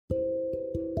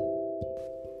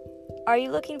Are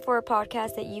you looking for a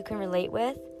podcast that you can relate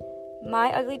with?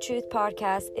 My Ugly Truth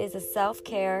podcast is a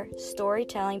self-care,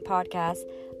 storytelling podcast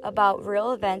about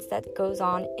real events that goes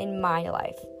on in my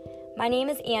life. My name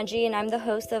is Angie, and I'm the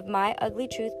host of My Ugly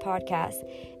Truth podcast.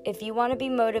 If you want to be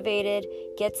motivated,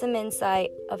 get some insight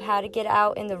of how to get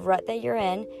out in the rut that you're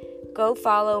in, go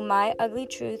follow My Ugly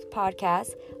Truth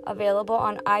podcast, available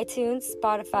on iTunes,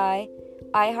 Spotify,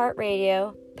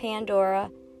 iHeartRadio, Pandora,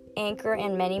 Anchor,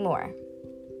 and many more.